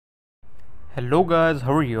Hello guys,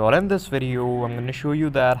 how are you all? In this video I'm going to show you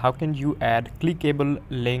that how can you add clickable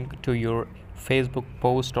link to your Facebook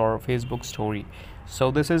post or Facebook story.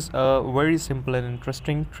 So this is a very simple and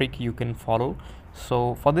interesting trick you can follow.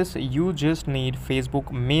 So for this you just need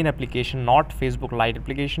Facebook main application, not Facebook Lite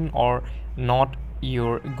application or not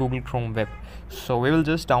your Google Chrome web. So we will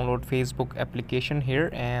just download Facebook application here,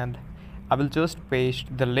 and I will just paste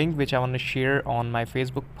the link which I want to share on my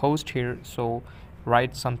Facebook post here. So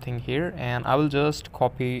write something here and I will just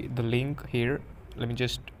copy the link here. Let me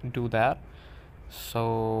just do that.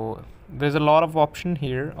 So there's a lot of option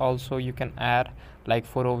here. Also you can add like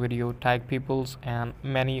photo, video, tag peoples and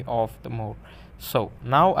many of the more. So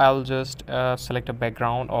now I'll just select a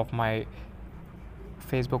background of my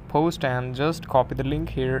Facebook post and just copy the link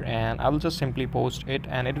here, and I will just simply post it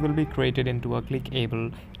and it will be created into a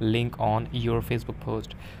clickable link on your Facebook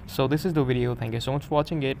post. So this is the video. Thank you so much for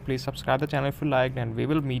watching it. Please subscribe the channel if you liked, and we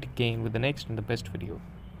will meet again with the next and the best video.